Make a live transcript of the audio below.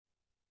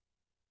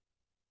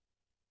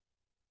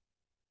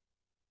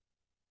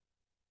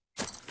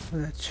What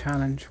is that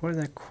challenge? What is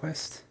that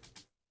quest?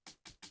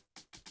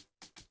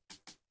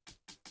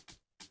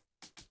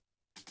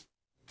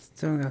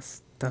 Still got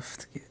stuff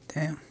to get.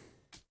 Damn.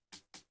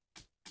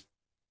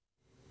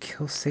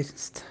 Kill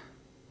Satan's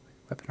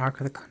weapon arc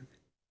of the convent.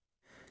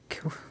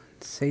 Kill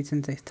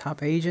Satan's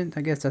top agent.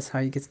 I guess that's how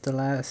he gets the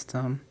last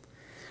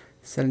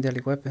 7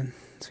 deadly weapon.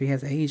 So he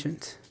has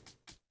agent.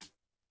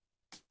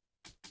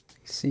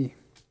 Let's see.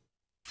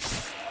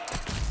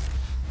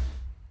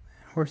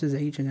 Where's his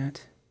agent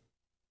at?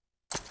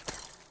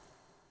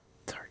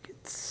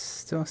 Targets.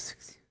 Still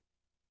 60.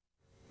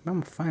 I'm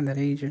gonna find that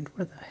agent.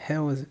 Where the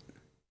hell is it?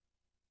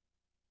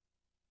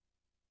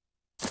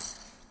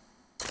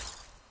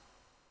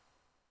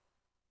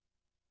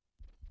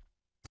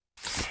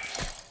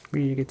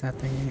 Where did you get that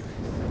thing anyway?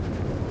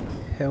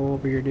 Hell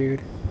over here,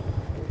 dude.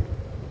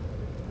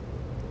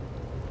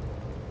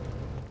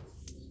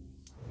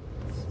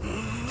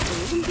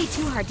 It wouldn't be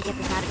too hard to get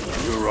this out of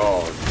here. You're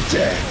all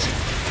dead.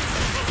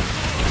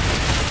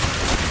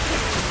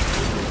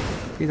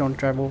 Please don't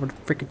drive over the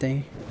freaking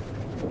thing.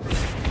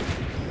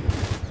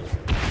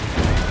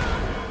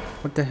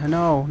 What the hell?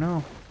 No,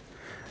 no.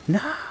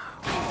 No!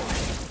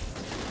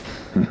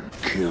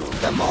 Kill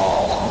them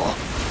all.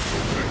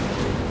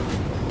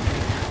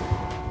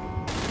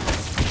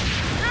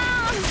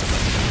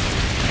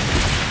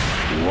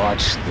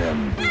 Watch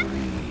them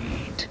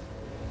bleed.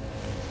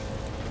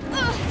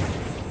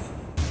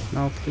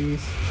 No,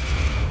 please.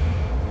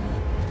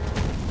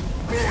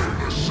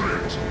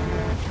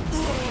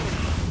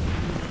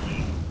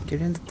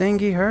 Get in the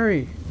thingy,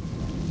 hurry.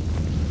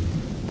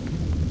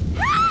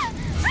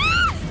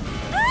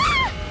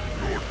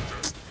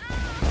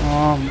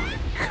 Oh my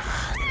god.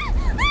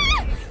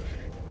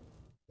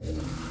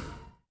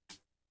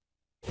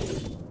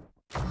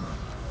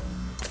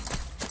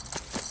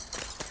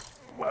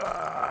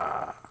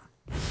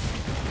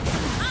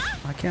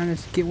 Why can't I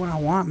just get what I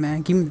want,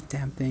 man? Give me the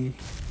damn thingy.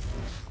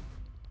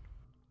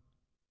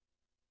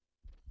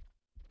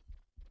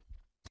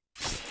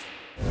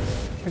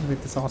 I could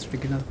make this altar to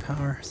get another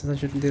power, since I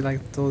shouldn't do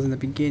like those in the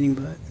beginning,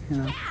 but you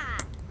know,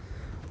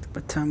 took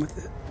my time with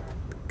it.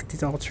 Get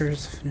these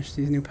altars, finish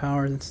these new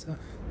powers and stuff.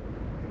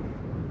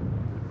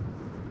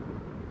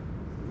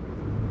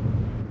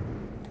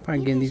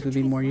 Probably getting these would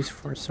be more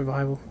useful for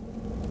survival.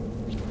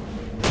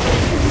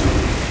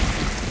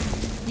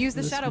 Use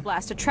the Shadow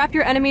Blast to trap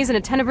your enemies in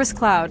a tenebrous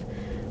cloud.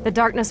 The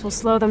darkness will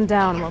slow them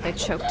down while they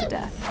choke to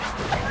death.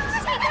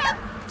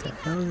 What the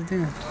hell is it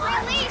doing?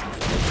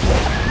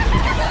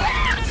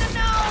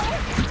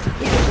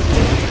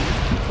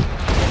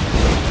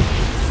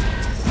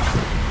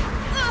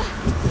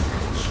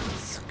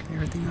 Sucking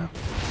everything up.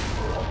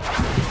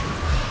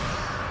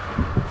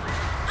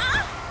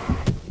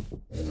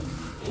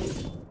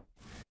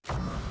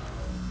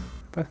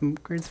 Buy some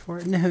upgrades for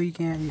it? No, you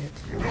can't yet.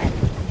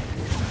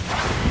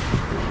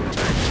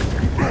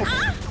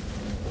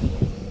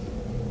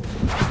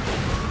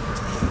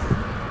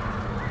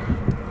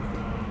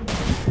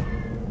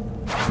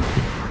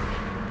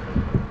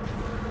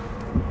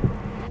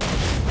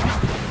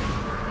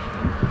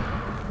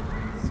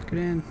 Suck it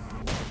in.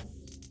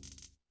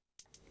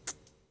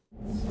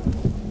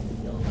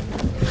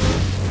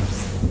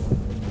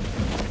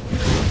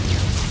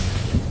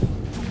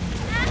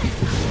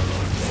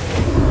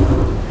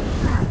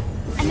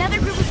 Another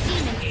group of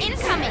demons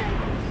incoming!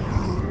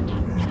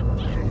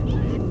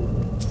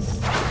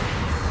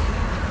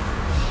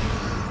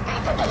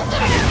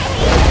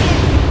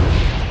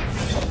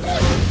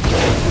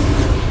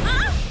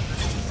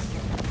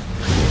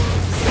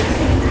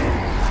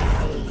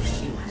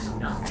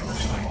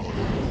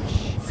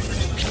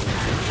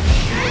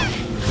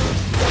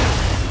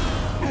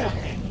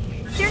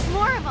 There's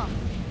more of them!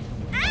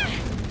 Man,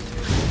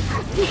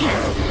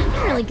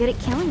 I'm really good at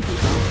killing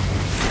people.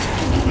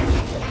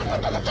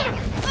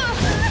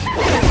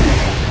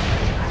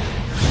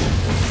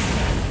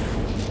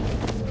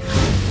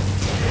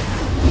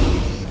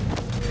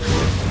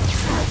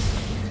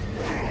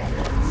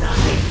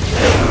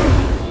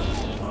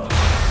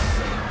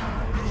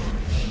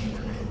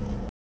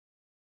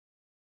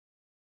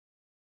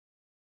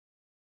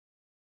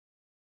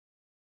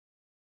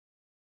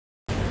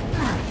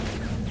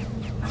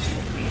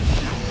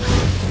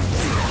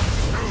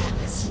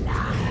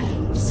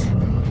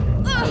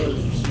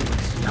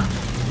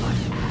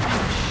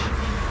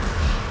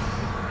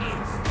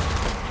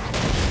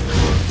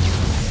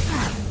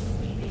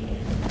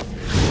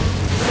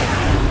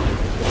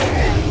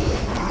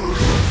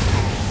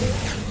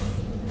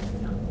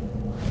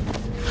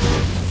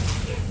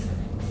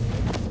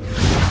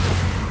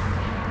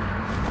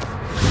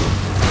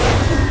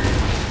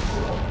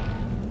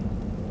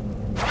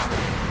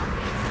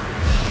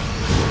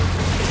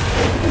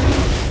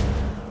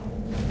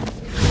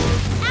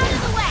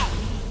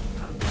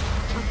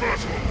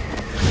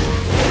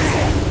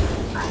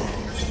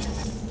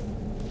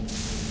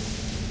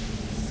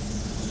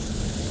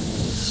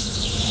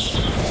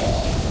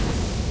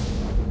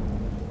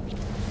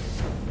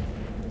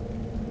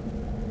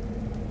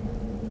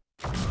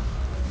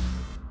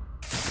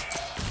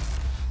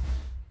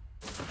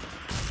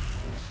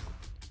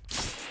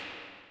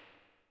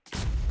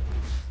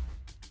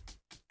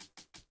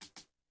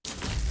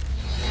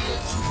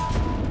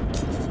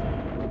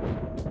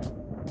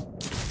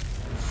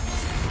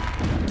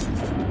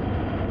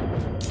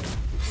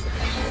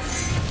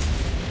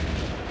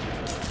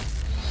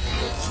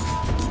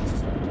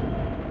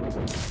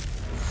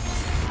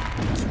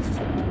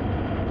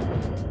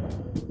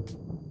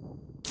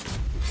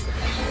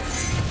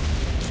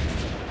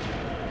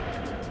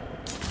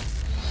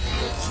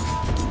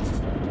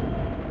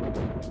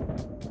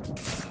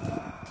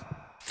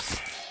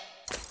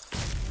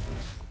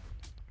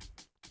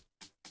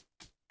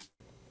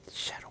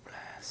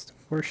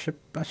 Worship.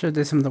 I should have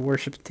did some of the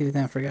worship too.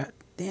 Then I forgot.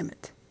 Damn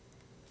it.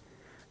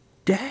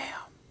 Damn.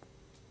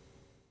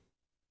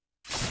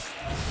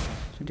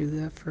 Should do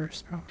that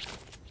first, probably.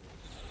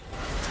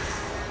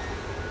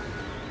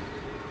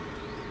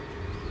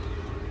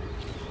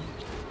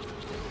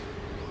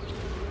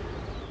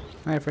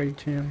 I've already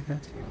changed it like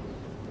that too.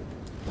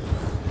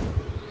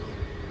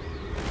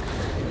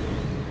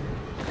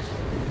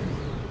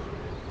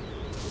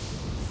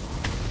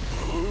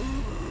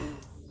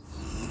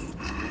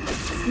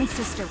 My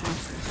sister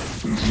wants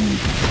this.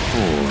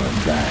 Poor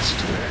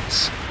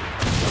bastards.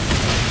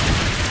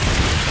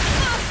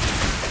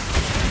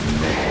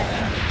 They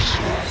had a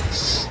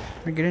choice.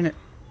 We're getting it.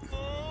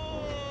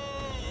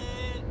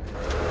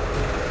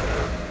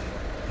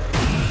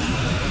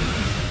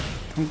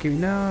 Don't give me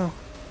no.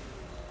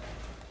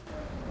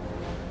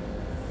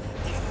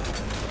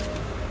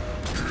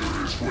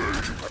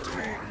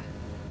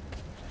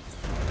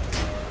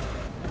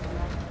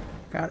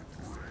 Got it.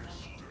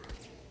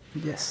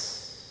 Yes.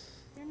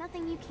 Is there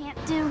nothing you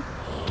can't do?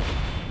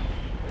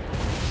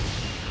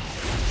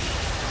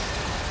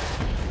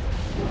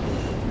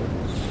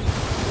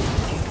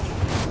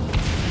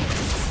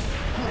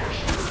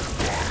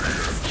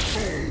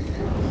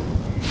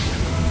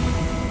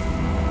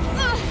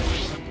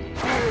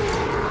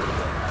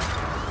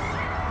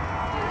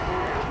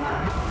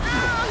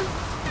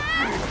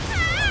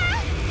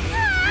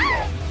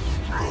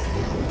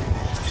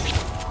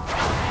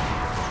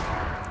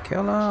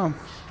 Kill him.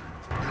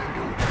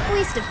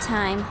 Waste of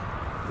time.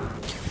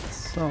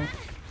 So,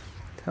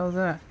 tell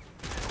that.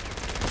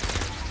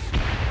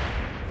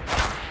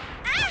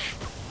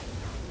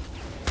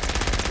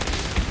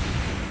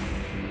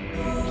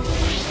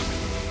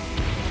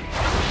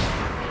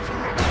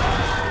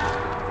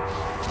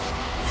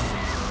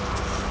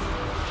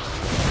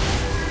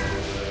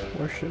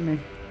 Worship me.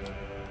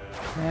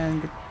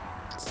 And get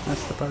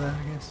messed up by that,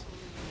 I guess.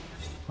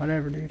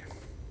 Whatever, dude.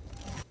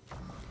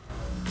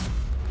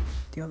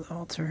 Deal the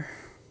altar.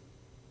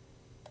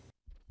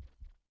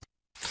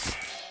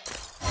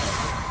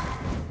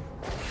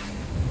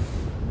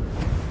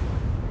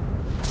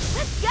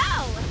 Let's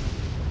go!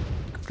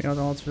 Complete all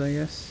the altars, I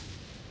guess.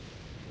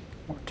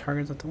 More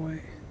targets out the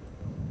way.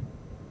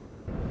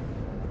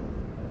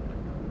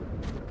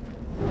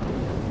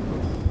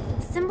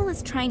 The symbol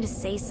is trying to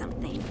say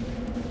something.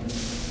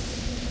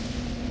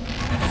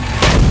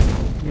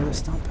 The other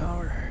stomp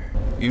power.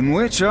 In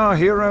which our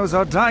heroes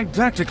are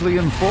didactically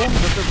informed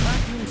that the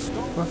vacuum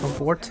storm What, a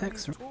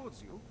vortex? Or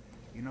towards you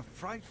in a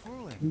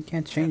frightful and you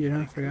can't change it, huh?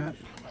 I forgot.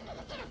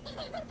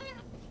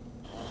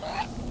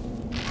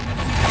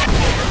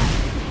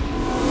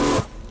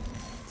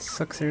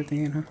 Sucks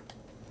everything in, huh?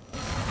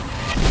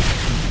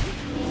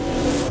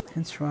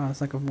 Hence, wow, it's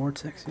like a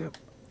vortex, yep.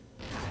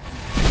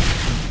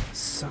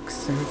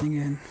 Sucks everything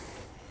in.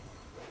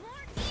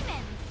 More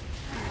demons!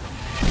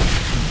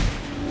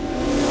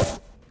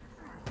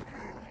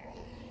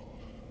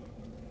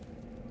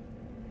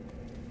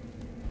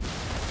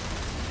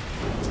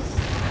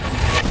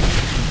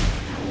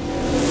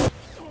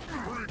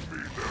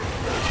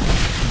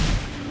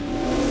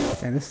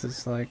 Damn, this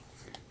is like...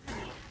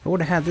 I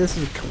would have had this,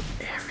 it would kill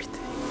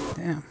everything.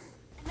 Damn.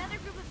 Another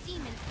group of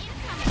demons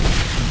incoming!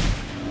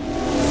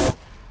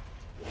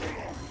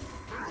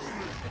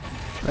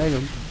 There you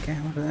go.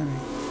 Damn, what does that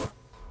mean?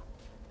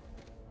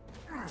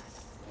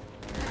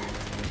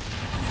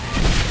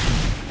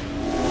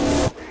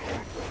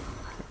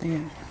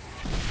 Damn.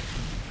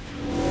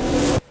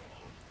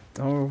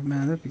 Oh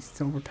man, that'd be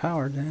so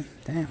overpowered then.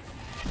 Damn.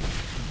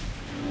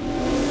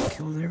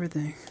 Killed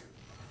everything.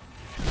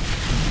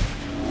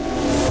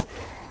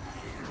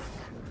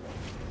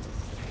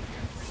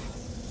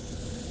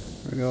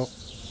 There we go.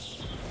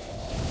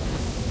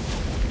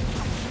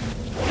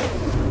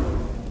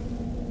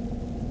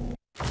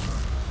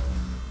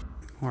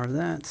 More of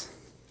that.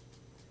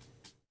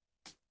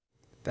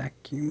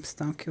 Vacuum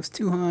stomp kills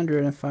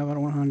 200 and 5 out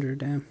of 100.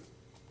 Damn.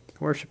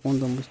 Worship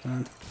one's almost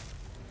done.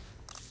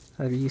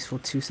 That'd be useful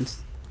too since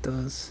it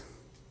does.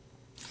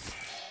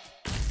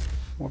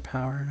 More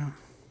power now.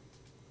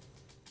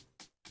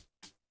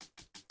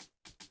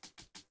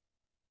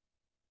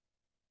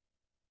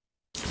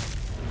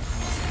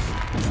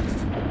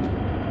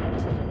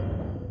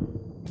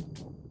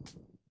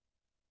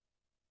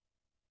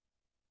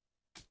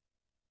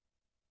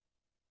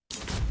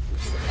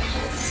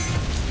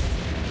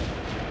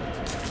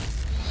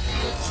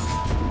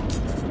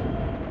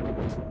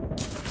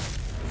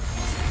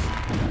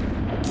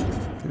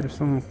 There's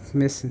someone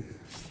missing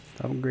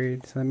the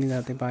upgrade, so that means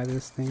that they buy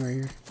this thing right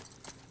here.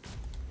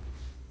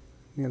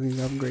 Yeah, these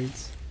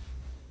upgrades.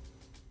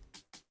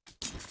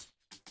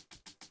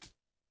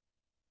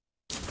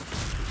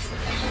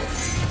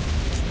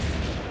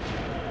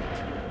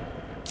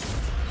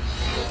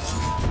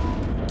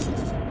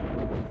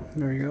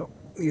 There we go.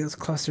 These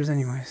clusters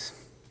anyways.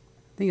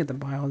 I think you have to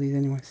buy all these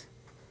anyways.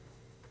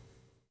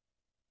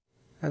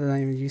 That's not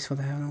even useful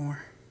to have no more.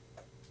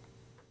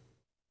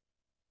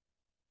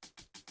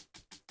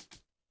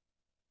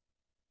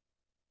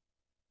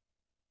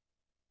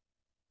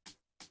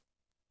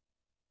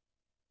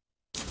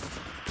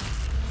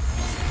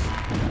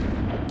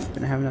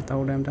 having that the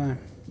whole damn time.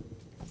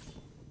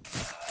 So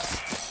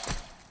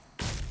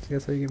I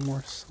guess I get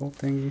more soul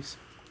thingies.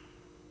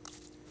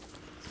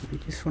 This will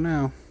be useful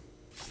now.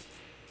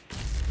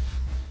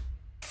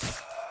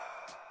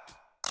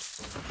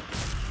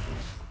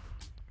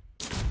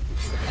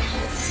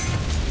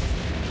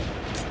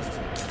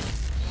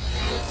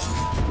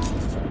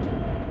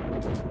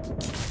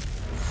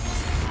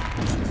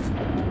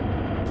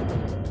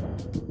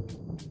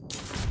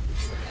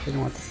 They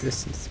don't want the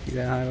distance to be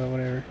that high, but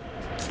whatever.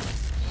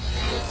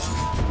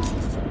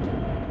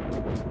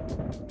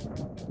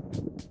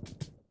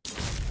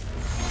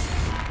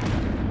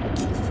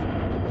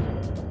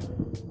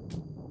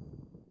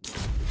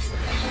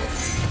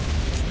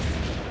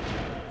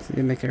 So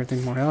they make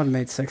everything more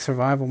automated. It's like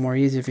survival more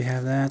easy if you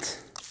have that.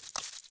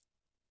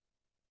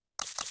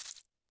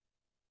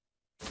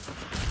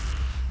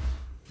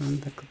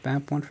 And the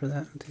vamp one for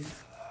that one too.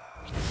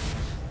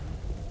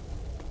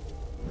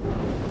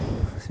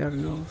 See how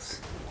it goes.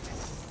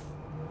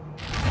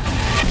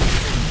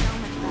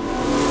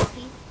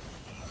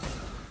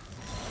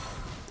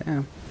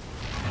 Damn.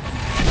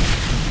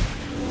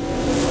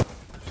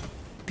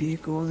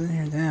 Vehicles in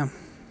here, damn.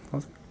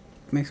 I'll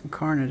make some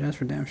carnage, that's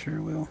for damn sure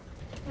it will.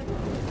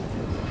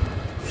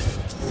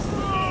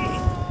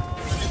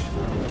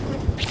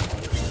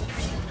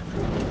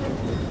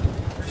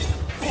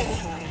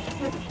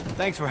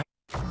 Thanks for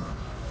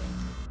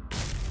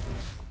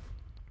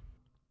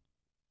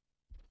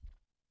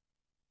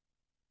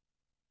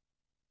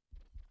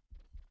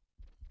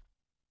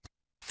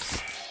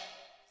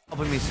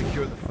helping me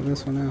secure the... Oh,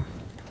 this one now.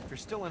 If you're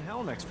still in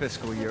hell next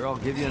fiscal year, I'll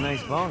give you a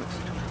nice bonus.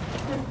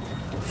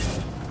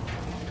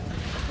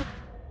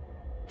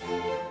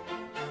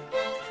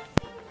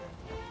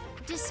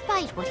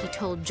 Despite what he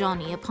told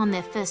Johnny upon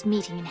their first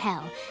meeting in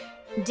hell,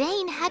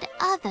 Dane had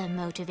other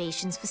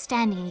motivations for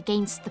standing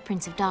against the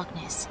Prince of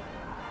Darkness.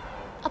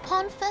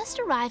 Upon first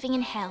arriving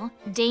in hell,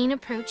 Dane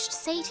approached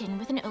Satan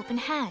with an open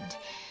hand.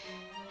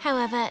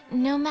 However,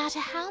 no matter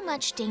how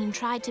much Dane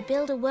tried to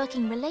build a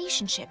working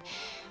relationship,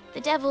 the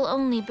devil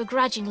only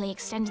begrudgingly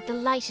extended the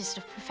lightest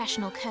of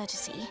professional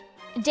courtesy.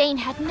 Dane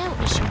had no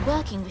issue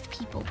working with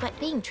people, but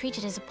being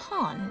treated as a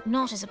pawn,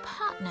 not as a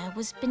partner,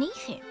 was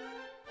beneath him.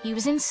 He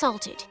was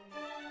insulted,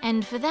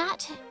 and for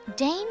that,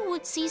 Dane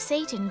would see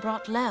Satan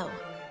brought low,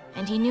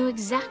 and he knew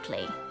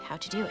exactly how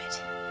to do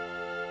it.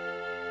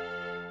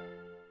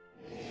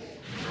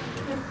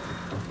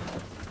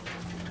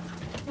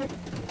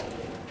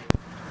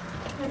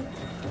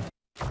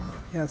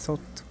 Yeah, so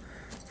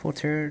full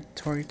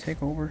territory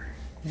takeover.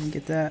 And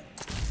get that.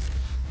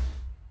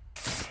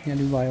 You gotta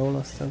do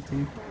Viola stuff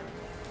too.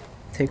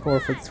 Take over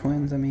for the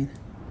twins, I mean.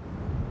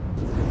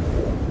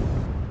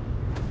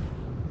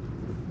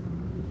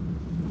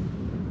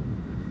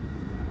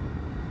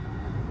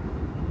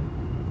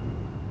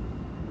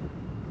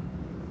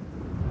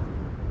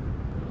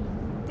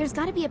 There's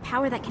gotta be a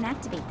power that can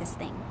activate this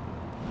thing.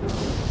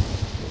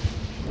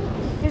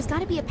 There's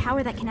gotta be a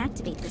power that can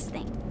activate this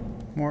thing.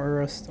 More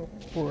aura stuff.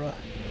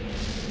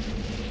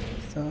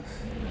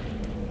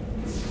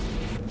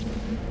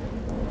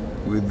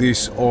 With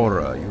this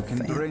aura, you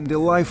can drain the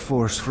life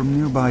force from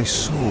nearby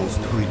souls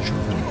to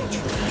rejuvenate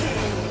you.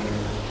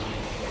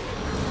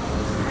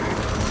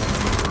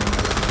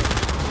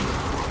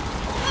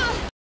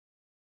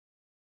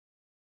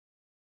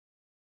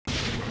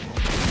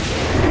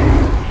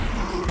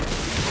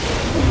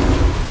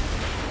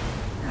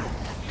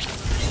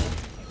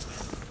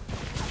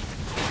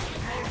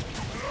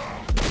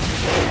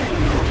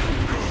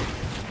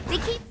 They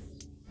keep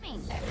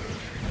coming.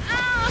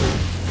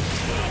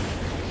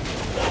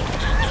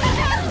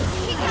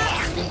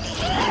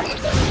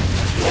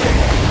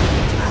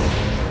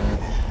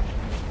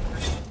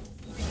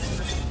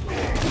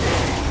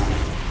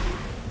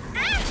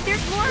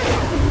 There's more.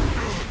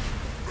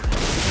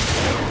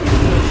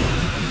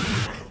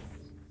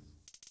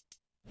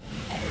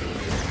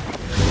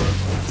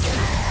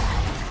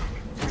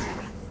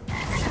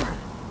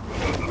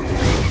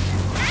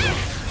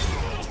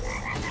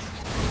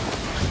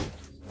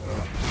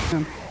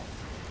 I'm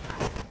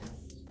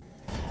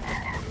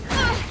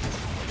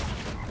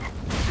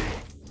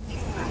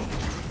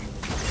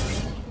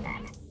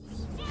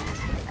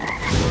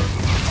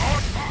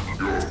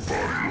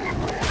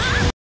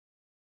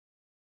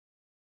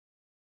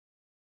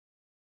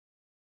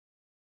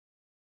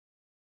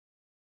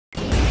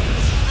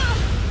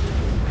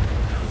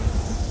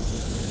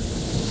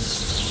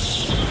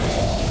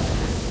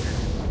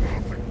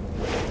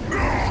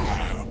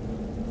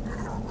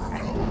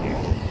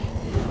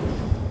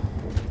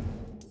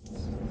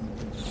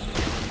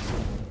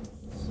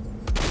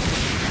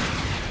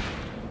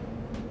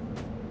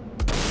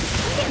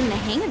getting the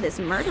hang of this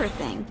murder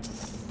thing.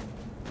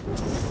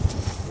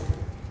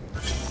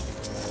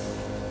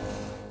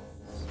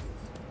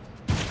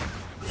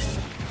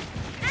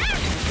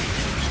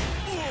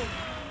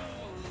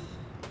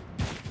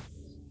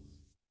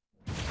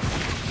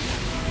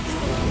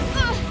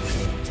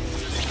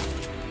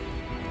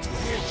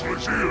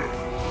 Here. 'Cause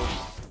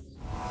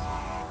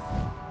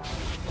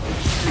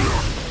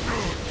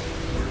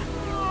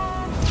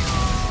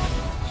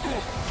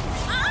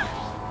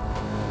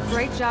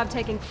Great job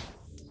taking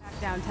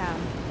back downtown.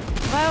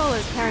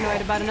 Viola's paranoid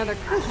about another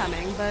crew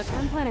coming, but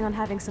I'm planning on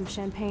having some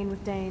champagne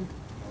with Dane.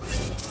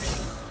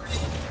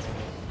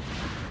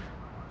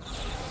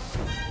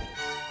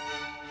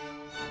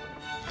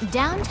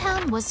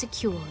 Downtown was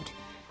secured,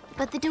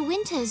 but the De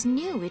Winters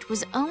knew it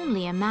was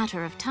only a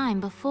matter of time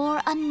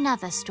before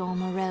another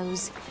storm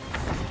arose.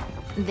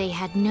 They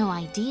had no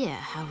idea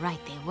how right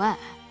they were.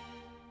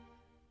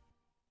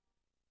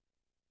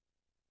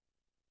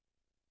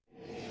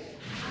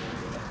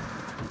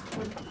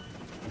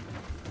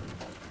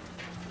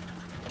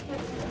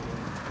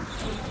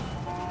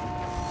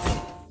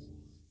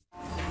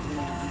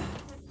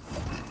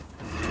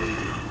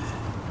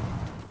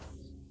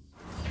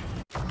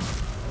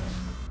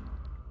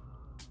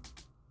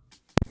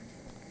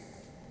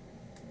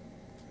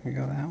 Here we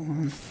go, that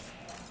one.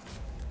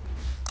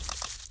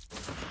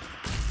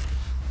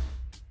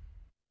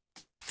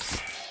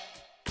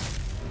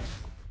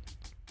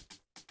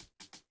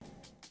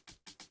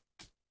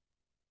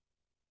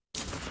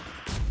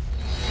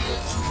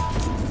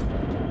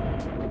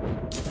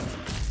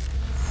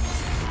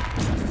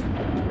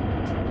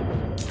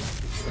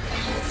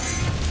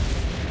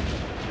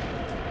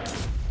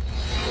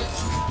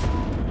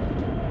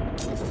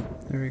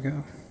 There we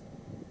go.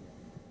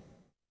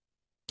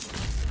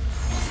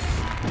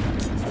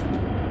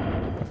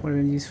 Would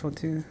have been useful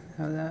to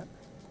have that.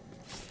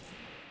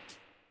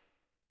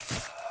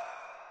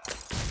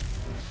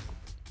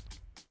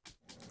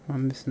 What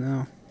I'm missing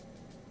now.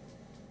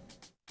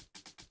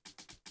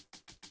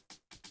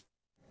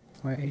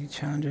 Why 80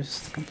 challenges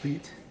to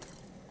complete.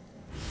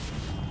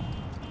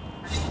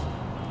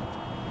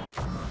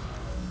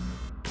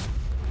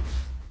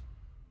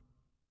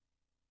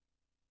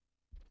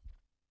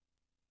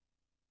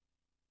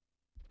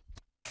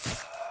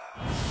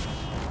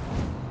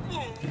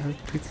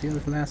 Let's see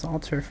the last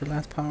altar for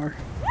last power.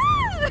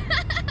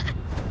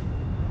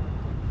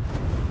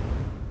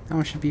 That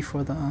one should be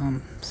for the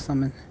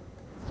summon.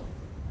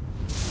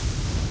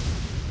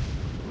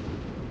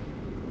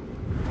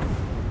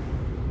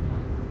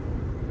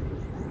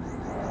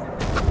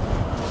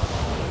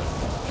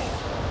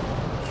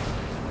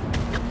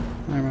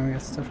 I remember we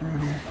got stuff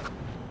around here.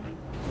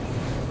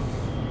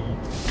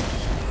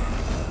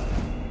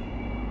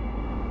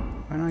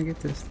 Why don't I get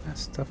this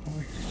last stuff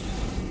over here?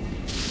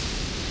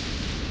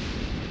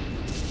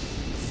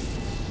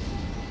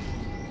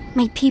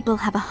 My people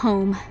have a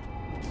home.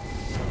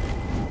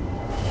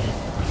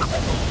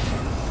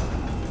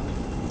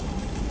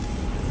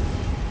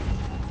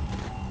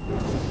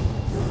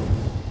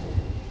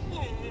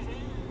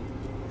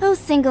 Oh,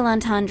 single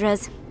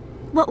entendres.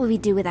 What would we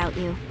do without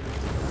you?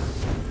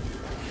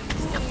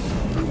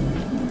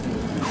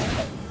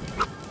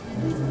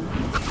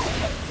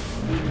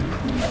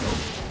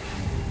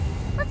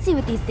 Let's see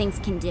what these things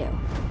can do.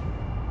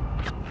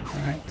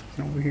 Alright,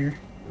 over here.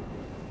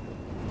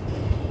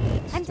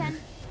 I'm done.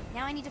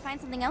 Now I need to find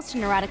something else to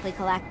neurotically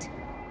collect.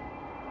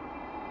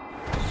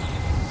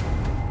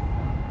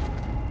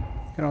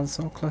 Got all the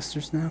soul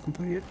clusters now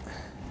completed.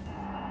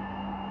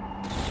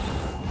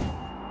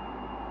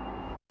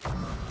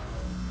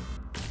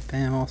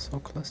 Bam, all soul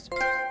clusters.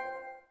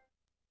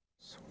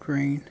 Soul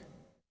green.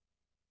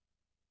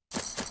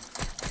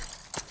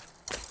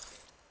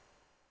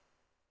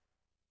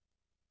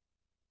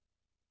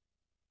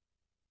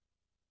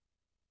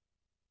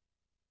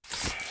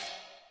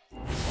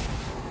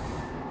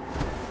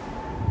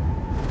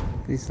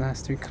 These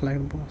last 3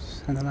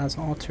 collectibles and the last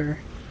altar.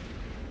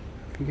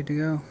 Be good to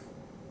go.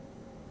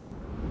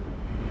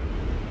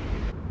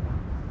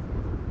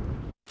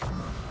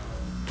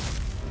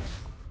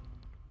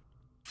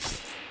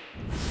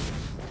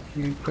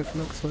 Give you a quick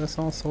look. So that's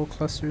all soul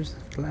clusters.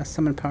 The last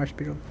summon power should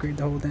be able to upgrade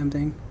the whole damn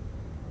thing.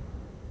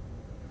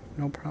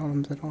 No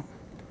problems at all.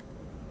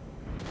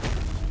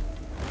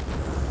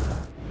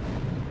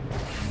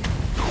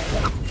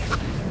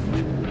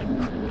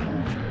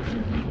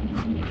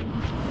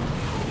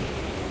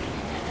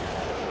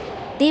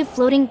 They have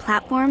floating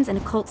platforms and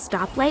occult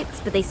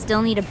stoplights, but they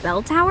still need a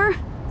bell tower?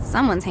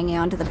 Someone's hanging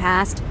on to the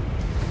past.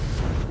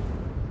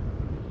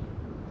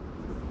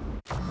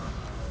 Let's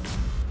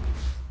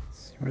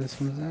see where this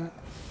one is at.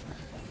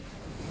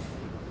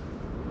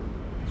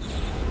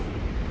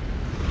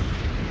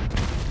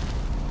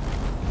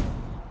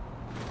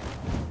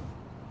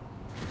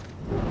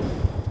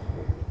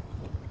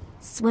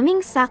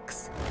 Swimming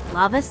sucks.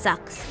 Lava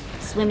sucks.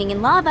 Swimming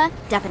in lava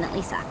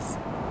definitely sucks.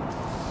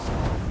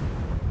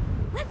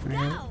 Let's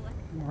go!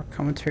 More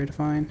commentary to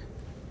find.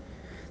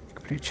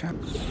 Complete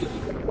challenge.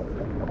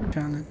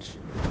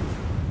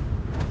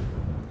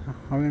 How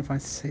are we gonna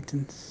find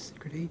Satan's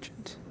secret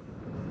agent?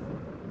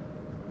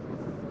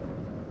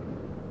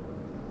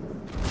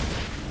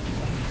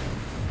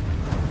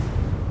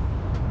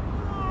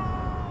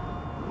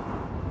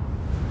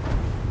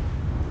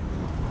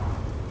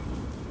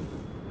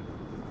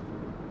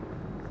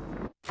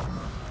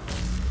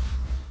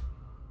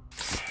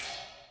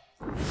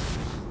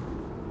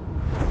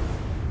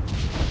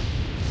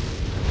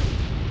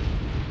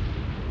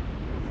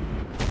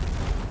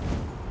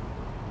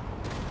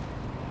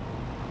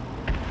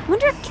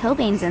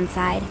 Cobain's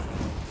inside.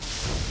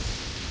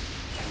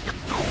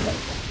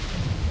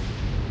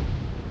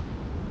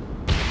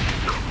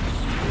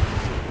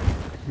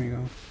 There we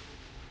go.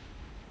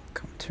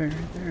 Commentary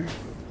right there.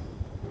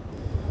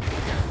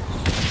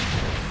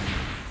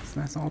 This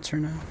last altar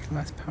now,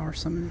 last power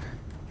summon.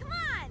 Come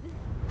on!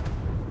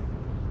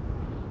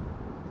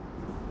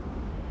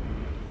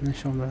 And then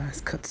show them the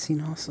last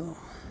cutscene also.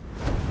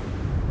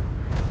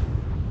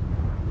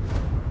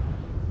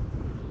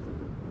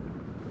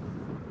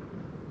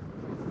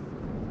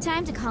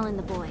 Time to call in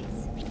the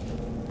boys.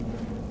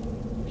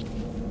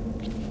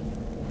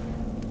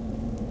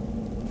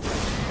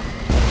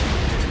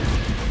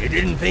 You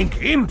didn't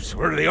think imps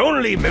were the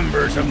only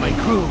members of my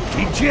crew,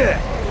 did you?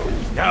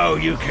 Now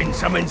you can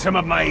summon some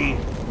of my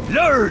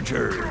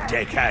larger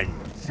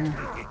deckhands. Sound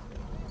got?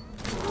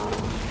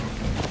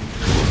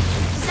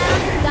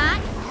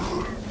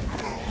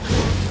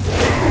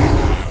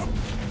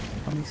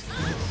 All these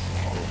skills.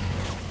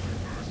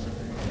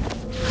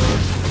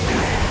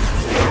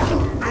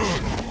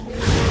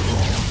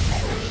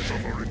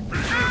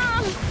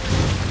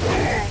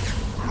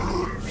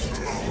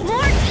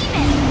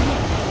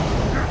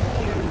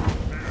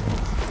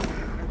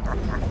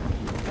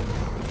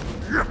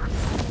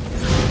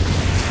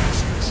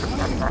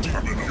 More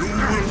demons!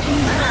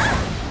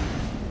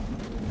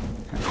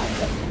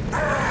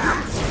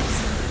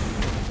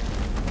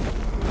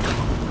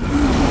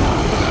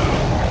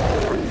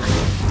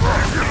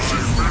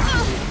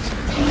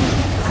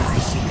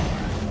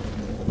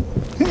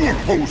 Who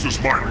opposes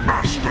my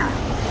master?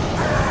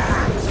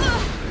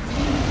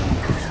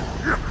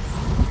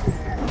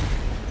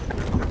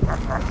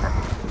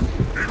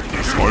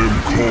 I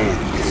am called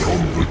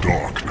from the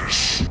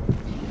darkness.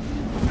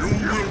 You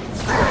will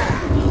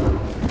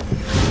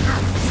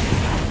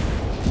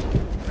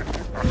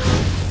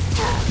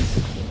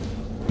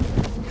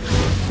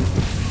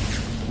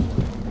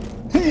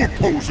Who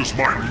opposes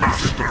my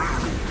master?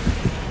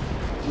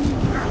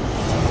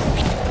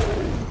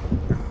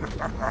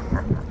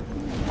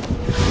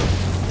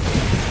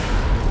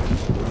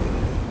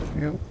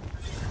 Yep.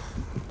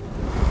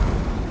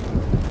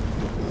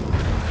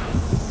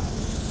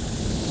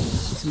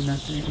 See that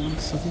there you go.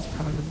 So these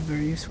probably would be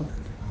very useful.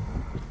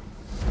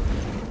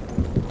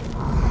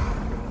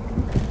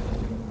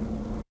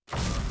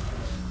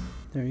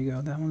 There you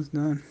go, that one's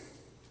done.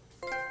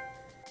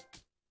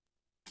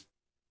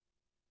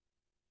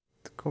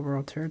 Took over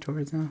all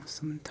territories now.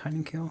 Some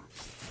Titan kill.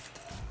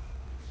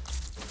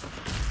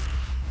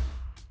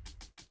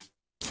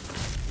 There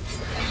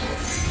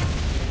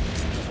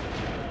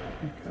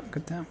you go, look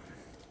at that one.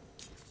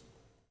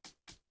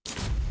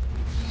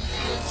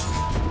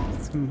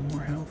 Some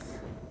more health.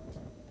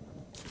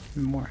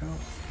 Even more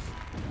health.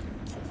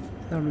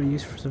 That would be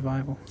used for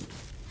survival.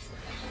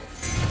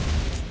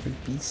 For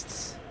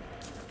beasts.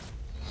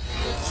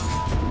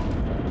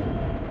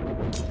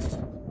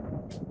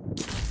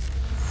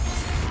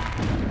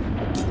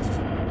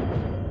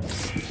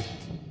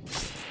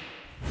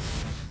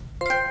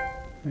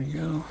 There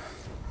you go.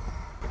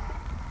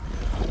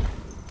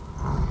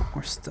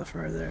 More stuff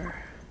right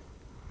there.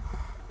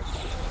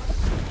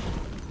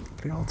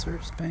 The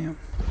altars, bam.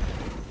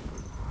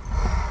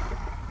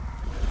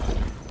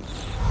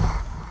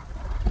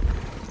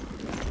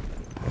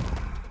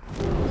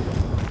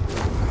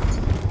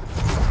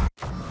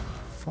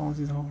 Follows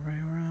you the whole way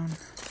around.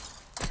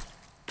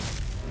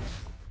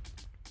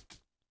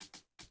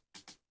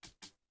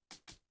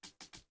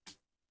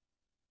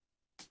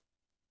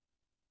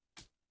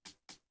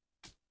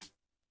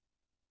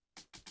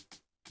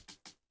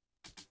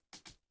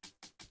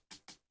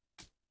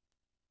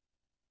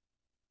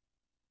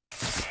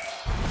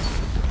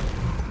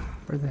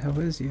 Where the hell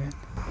is he at?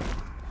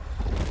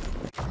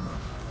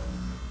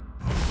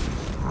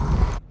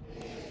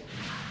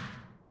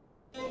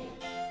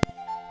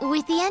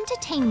 With the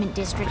entertainment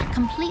district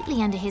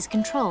completely under his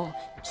control,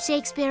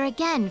 Shakespeare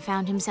again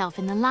found himself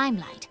in the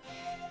limelight.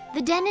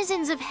 The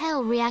denizens of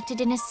hell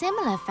reacted in a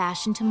similar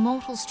fashion to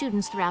mortal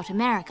students throughout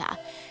America.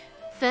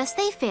 First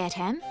they feared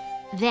him,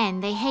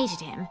 then they hated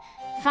him,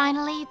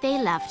 finally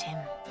they loved him.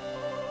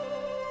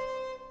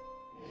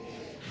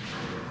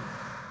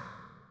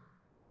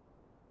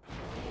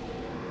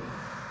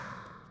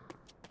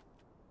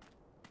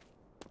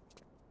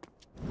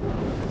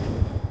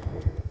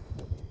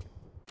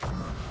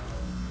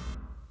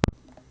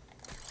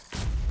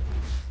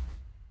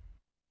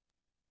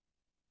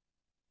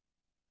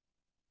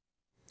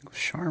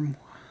 Shawarma.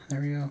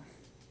 There we go.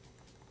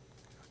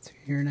 It's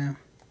here now.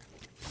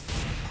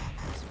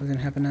 That's what's gonna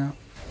happen now.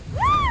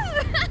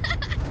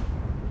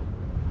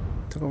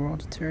 Took over all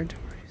the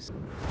territories.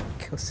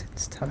 Kill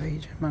Satan's top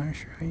agent. I'm not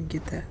sure how you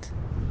get that.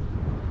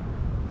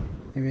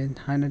 Maybe in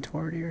high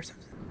notoriety or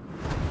something.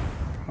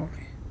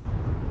 Probably.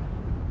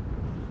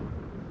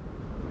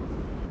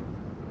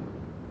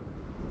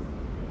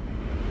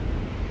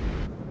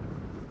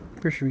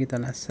 Pretty sure we get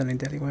that last selling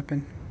deadly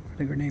weapon for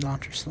the grenade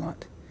launcher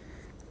slot.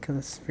 Kill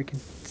this freaking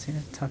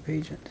Satan's top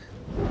agent.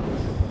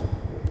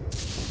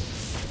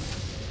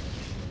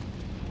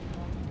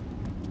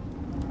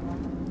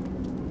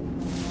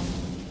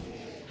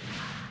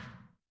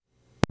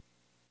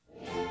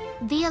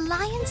 The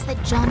alliance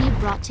that Johnny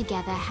brought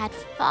together had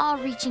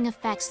far-reaching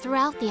effects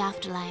throughout the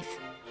afterlife.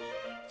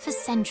 For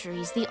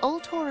centuries, the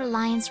Ultor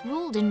Alliance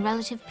ruled in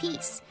relative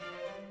peace,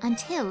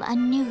 until a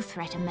new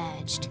threat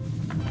emerged.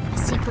 A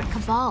secret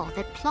cabal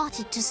that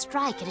plotted to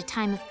strike at a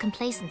time of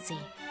complacency.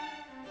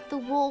 The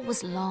war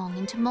was long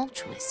and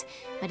tumultuous,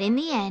 but in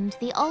the end,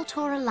 the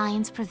Ultor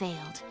Alliance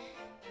prevailed.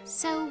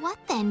 So what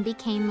then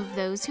became of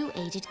those who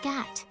aided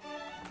Gat?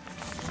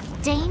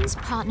 Dane's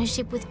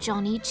partnership with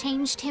Johnny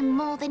changed him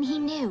more than he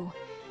knew.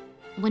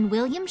 When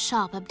William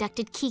Sharp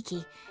abducted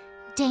Kiki,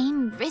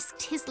 Dane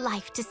risked his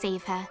life to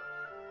save her.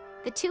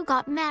 The two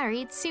got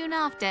married soon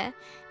after.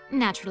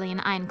 Naturally, an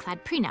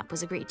ironclad prenup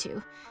was agreed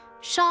to.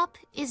 Sharp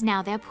is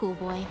now their pool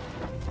boy.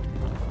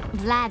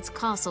 Vlad's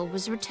castle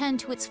was returned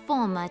to its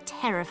former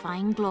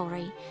terrifying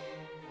glory.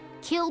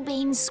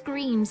 Kilbane's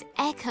screams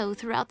echo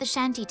throughout the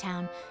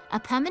shantytown, a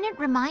permanent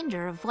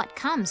reminder of what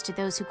comes to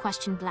those who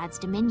question Vlad's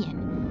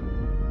dominion.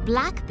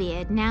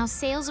 Blackbeard now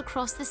sails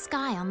across the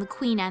sky on the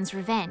Queen Anne's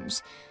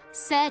revenge,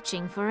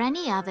 searching for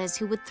any others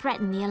who would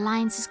threaten the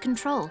Alliance's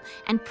control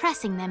and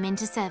pressing them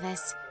into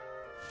service.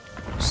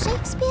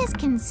 Shakespeare's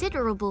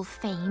considerable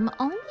fame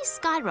only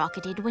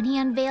skyrocketed when he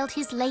unveiled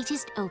his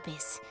latest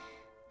opus,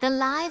 the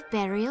live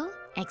burial,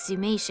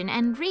 exhumation,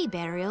 and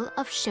reburial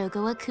of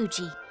Shogo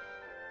Akuji.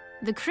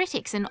 The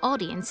critics and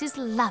audiences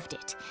loved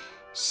it.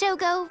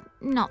 Shogo,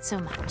 not so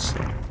much.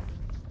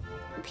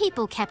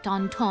 People kept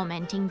on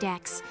tormenting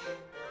Dex.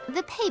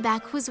 The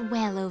payback was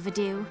well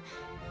overdue.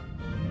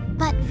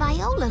 But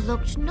Viola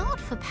looked not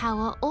for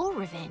power or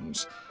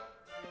revenge.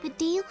 The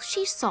deal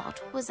she sought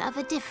was of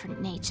a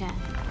different nature.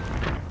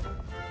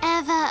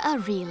 Ever a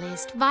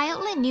realist,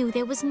 Viola knew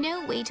there was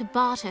no way to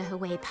barter her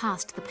way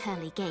past the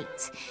pearly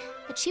gates,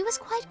 but she was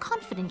quite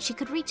confident she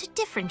could reach a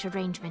different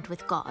arrangement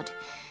with God.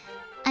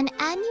 An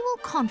annual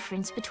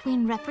conference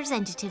between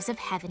representatives of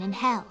heaven and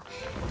hell.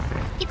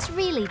 It's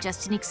really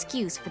just an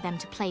excuse for them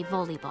to play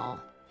volleyball.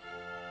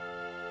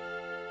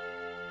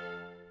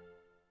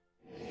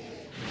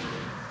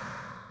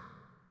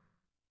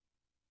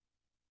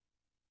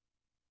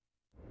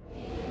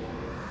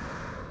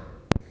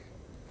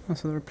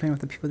 Also, they were playing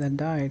with the people that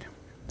died,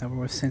 that were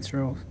with Saints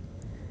Row.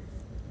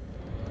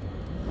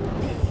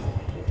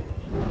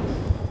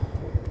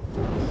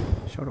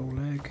 Showed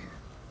Oleg,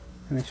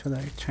 and they showed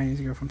that Chinese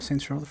girl from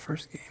Saints Row the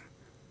first game.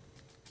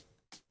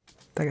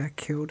 That got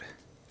killed.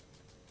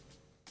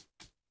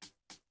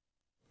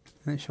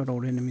 And they showed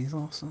old enemies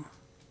also.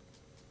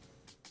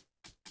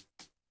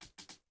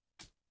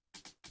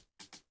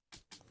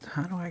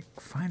 How do I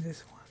find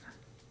this one?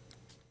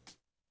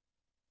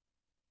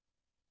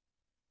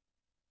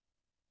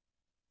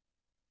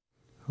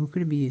 Who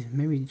could it be?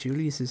 Maybe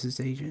Julius is his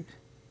agent.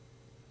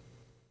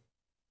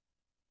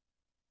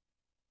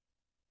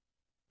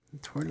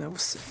 Toward level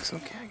 6.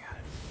 Okay, I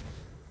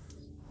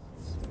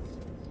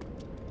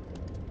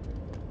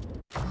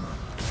got it.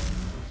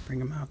 Bring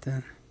him out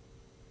then.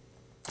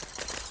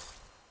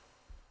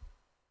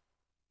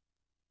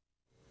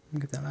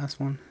 Get that last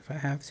one if I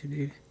have to,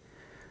 dude.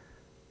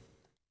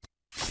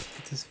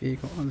 Get this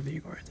vehicle on the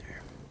vehicle right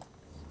there.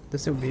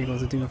 There's still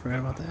vehicles to do. I forgot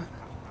about that.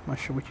 I'm not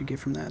sure what you get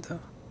from that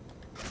though.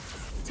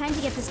 Time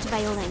to get this to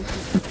Viola and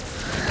Kiki.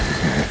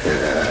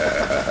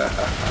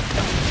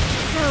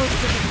 So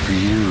sick.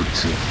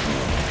 Beautiful.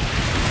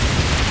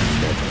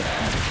 Never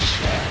had a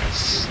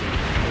chance.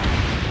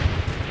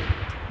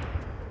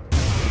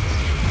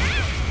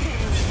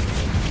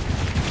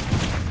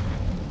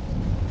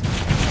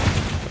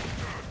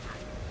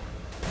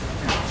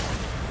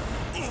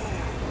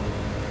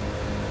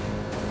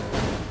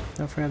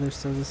 Don't forget there's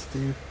still this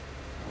dude.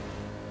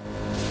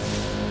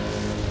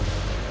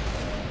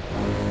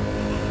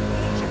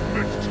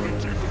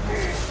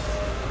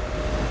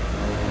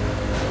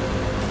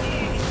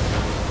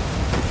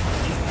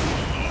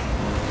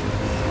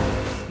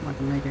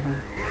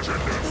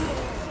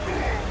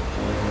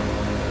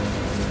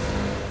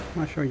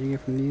 I'm not sure what you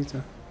get from these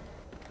though.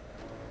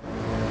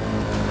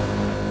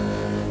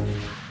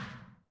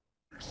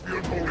 It's the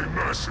unholy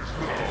masses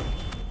now.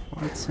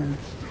 What's in?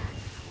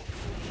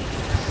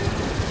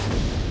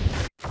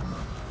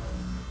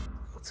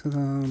 Go to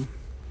the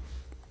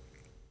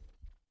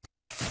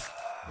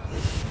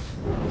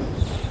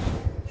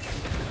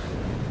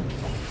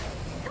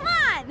Come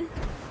on!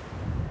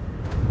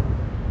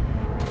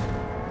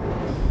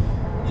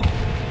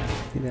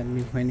 need that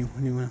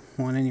new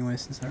one anyway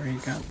since I already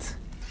got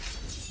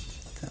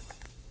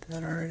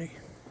that already.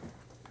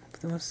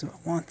 But what else do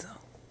I want though?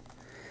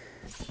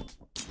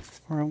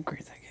 More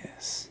upgrades, I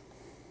guess.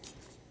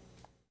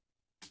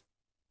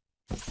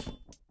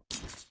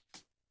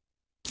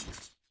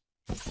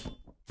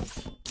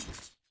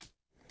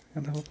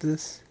 Gotta hope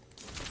this.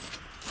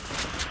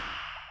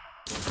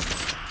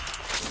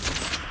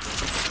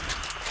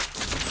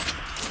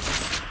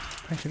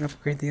 I should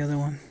upgrade the other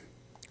one.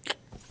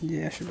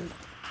 Yeah, I should have.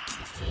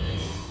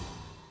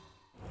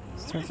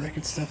 Start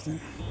wrecking stuff then.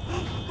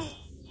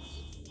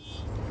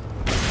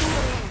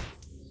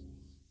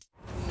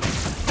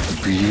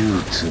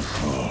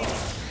 Beautiful.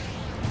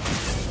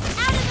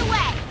 Out of the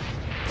way!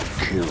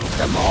 Kill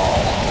them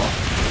all.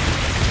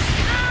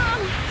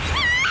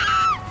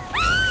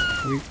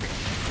 Weak.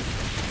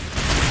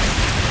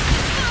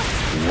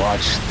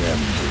 Watch them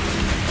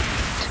bleed.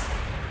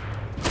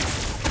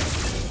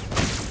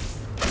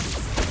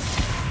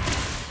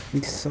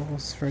 These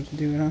souls for it to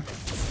do it, huh?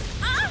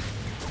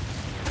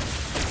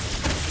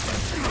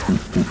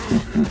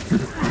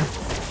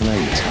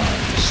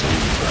 Playtime's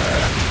over.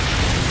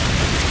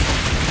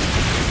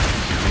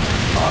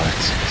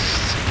 Artist.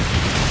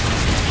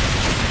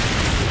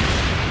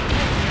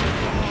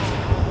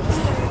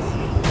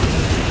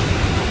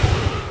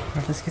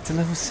 Alright, let's get to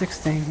level 6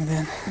 thing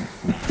then.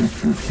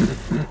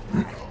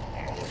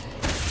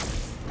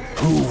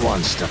 Who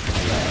wants to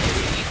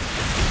play?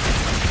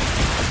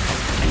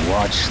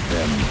 Watch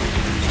them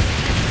bleed.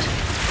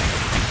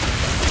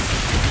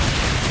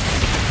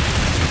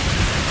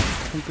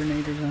 Some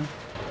grenaders, huh?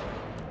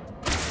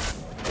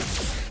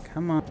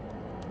 Come on.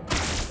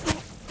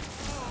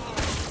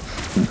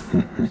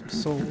 Some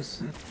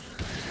souls.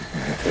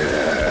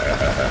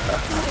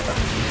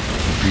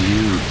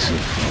 Beautiful.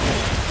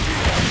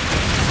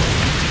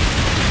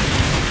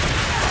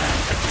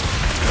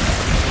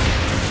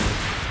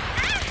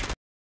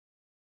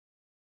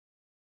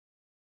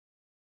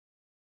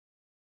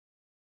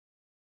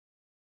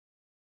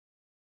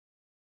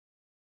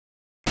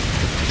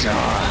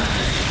 Die.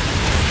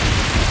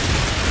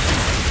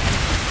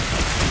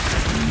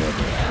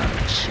 Never have a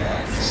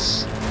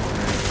chance.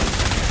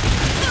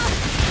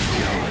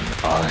 You're an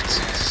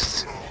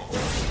artist.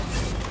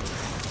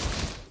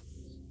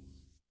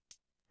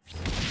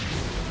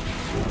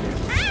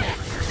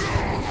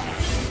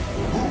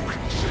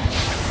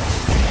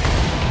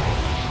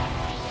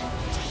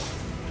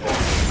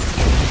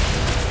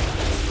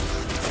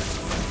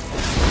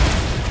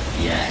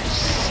 Yes.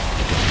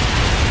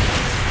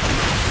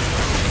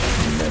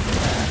 Never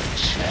had a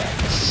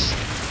chance.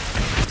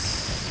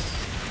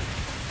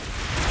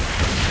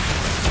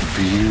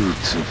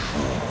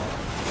 Beautiful.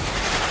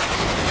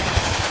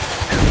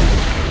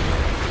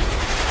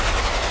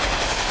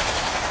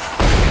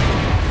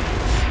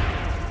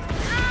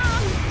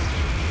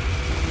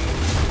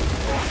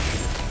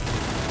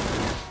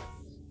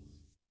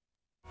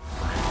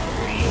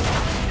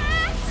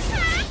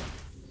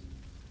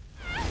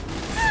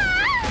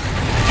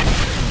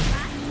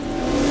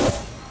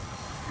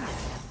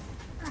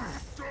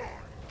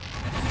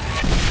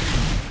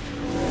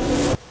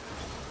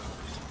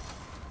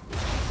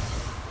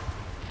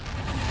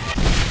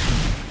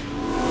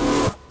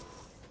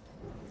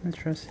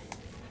 Interesting.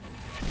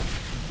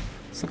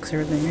 Sucks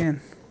everything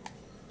in.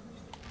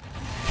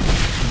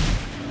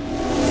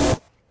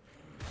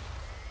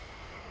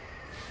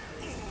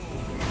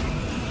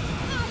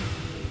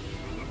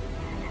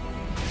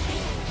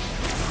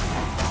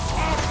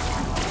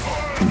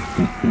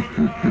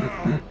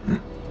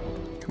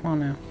 Come on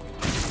now.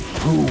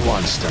 Who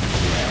wants to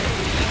play?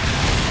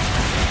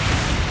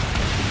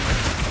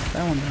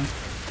 That one down.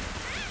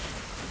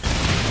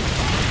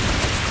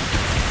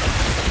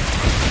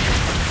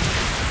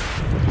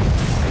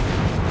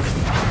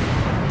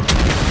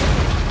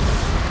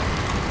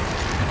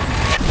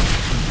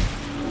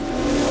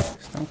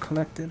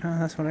 Collect it, huh?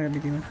 That's what I gotta be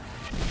doing.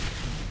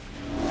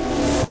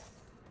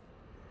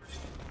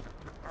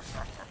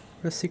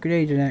 Where's the secret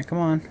agent at? Come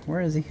on.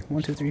 Where is he?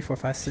 1, 2, 3, 4,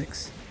 5,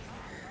 6.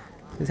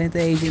 This ain't the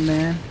agent,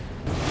 man.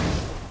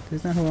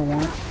 This is not who I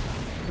want.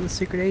 Where's the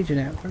secret agent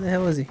at? Where the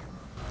hell is he?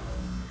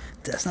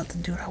 That's not the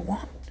dude I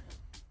want.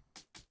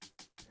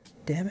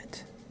 Damn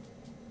it.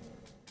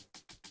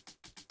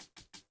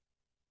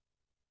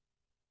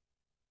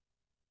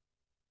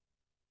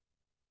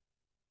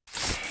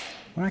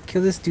 When I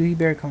kill this dude, he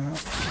better come out.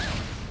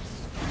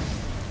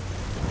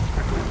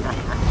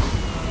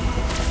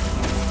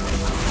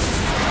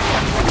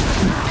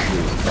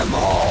 Kill them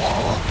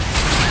all.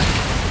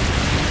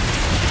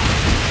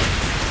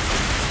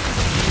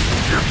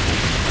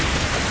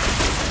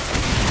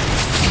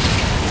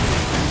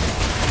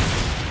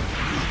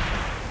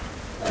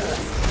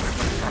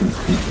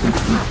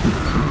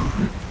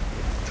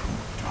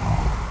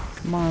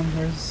 Come on,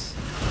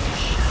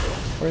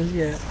 where's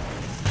he at?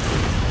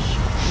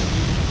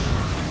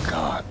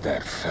 God,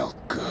 that felt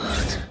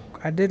good.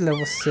 I did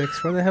level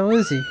 6. Where the hell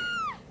is he?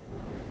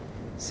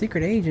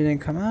 Secret agent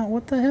didn't come out.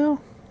 What the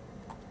hell?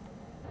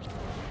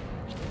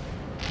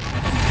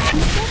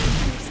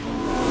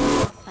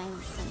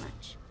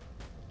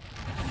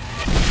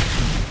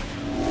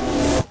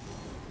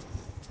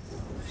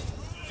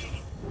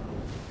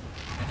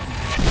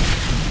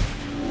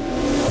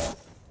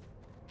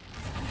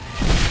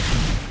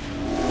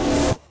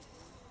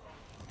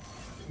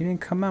 He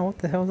didn't come out. What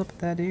the hell's up with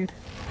that dude?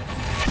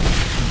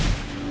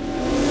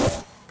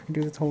 I can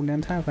do this whole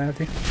damn time if I have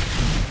to.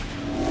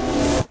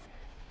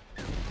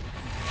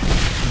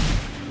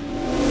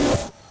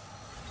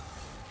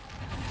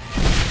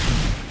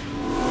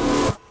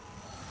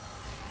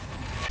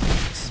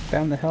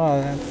 Spam the hell out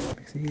of that.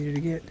 Makes it easier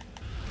to get.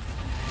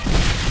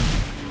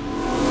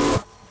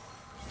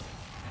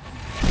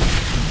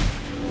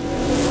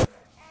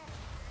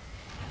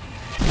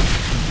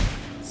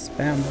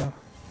 Spam though.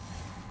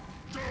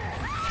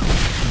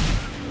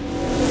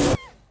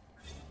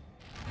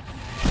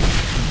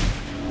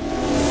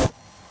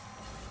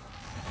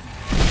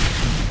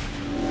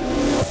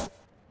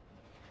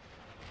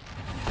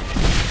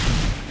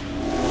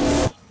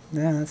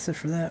 Yeah, that's it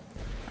for that.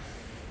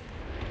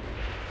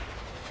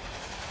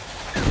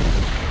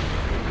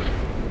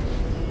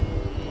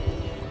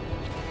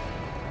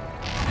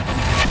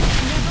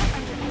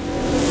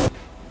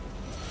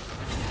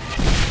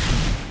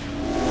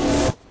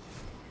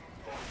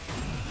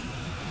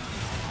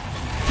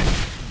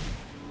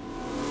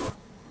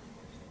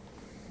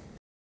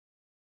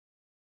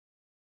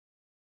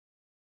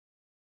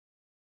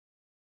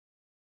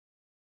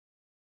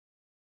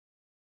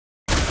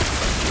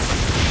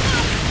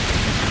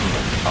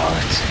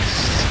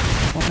 Artist.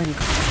 Oh my god.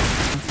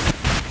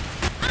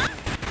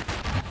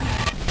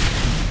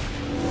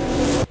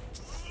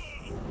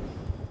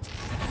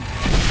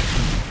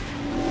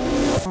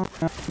 Oh,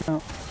 no,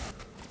 no.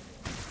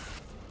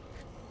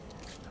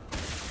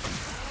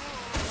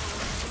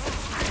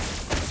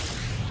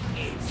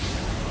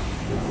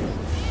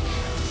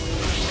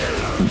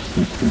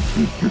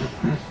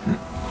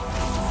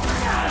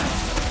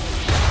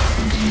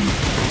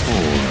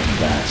 Poor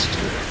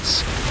bastards.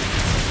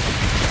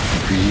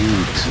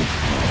 Beautiful.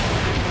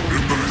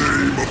 In the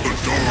name of the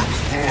Dark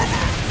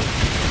Father.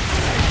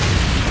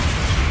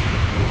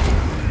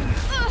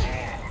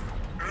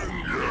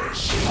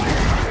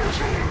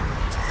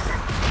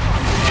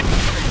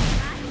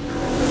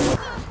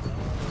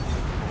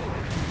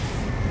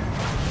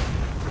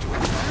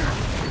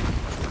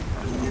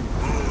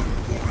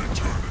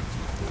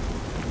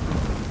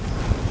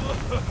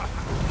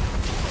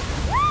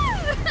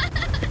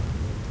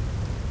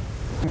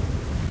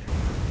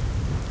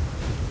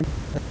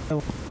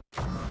 Oh.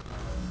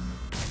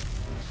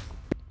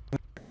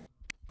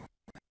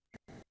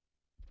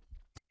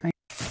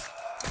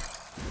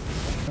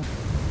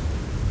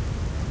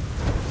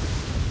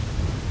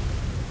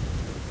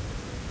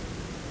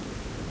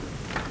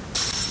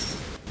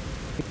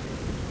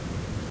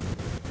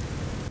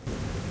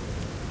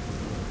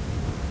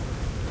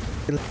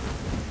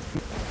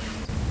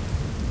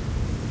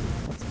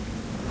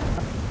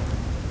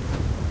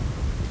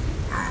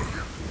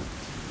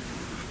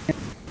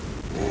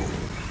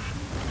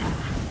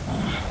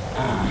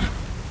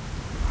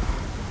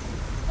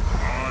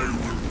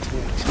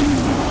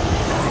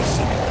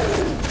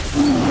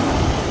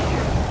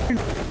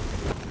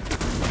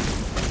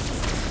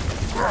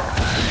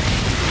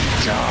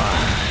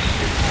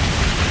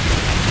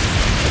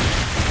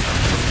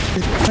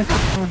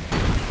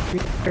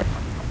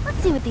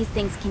 Let's see what these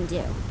things can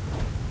do.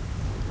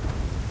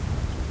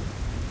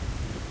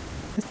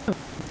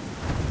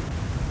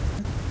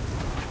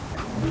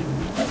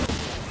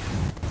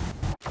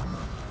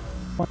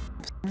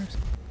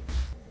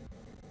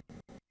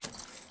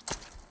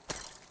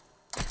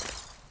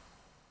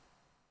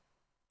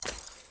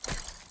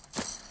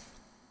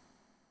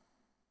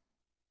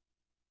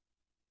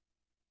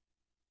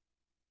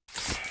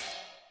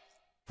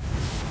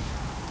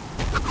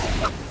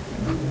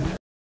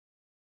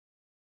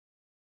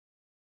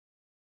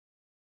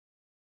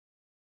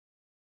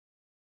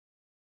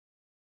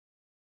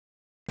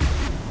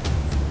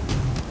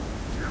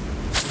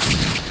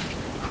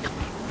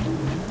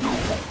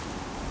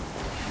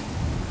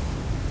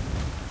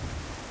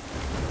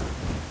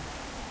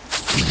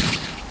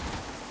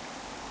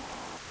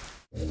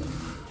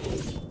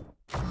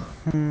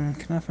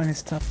 Can I find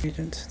his top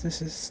agent?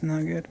 This is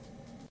not good.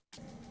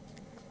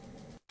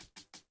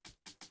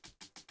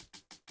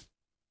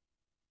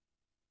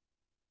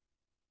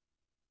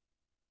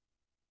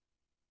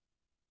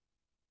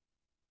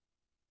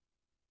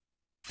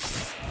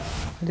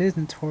 It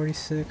isn't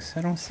 46.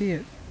 I don't see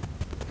it.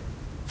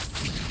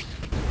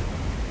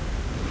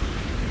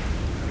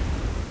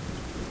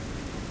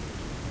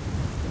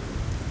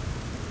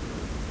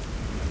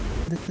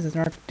 This is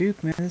an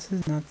Archduke, man. This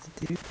is not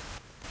the Duke.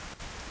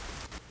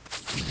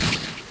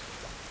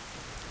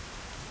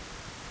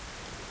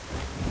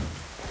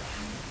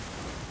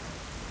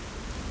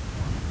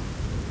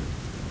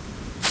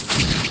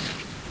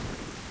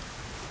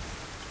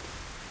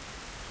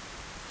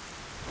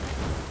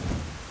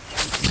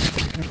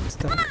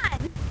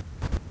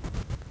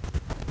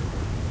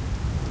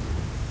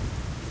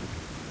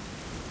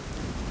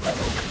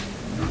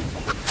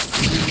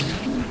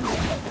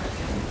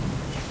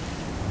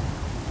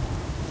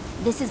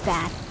 This is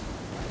bad.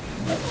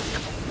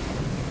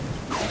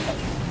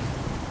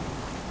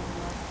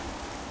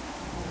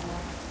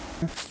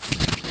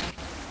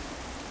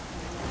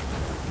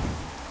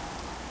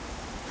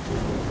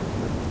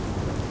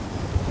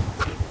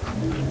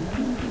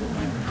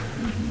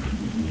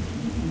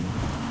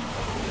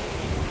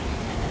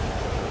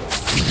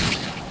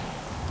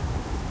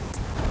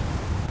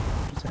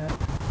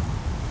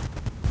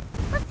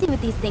 Let's see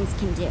what these things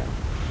can do.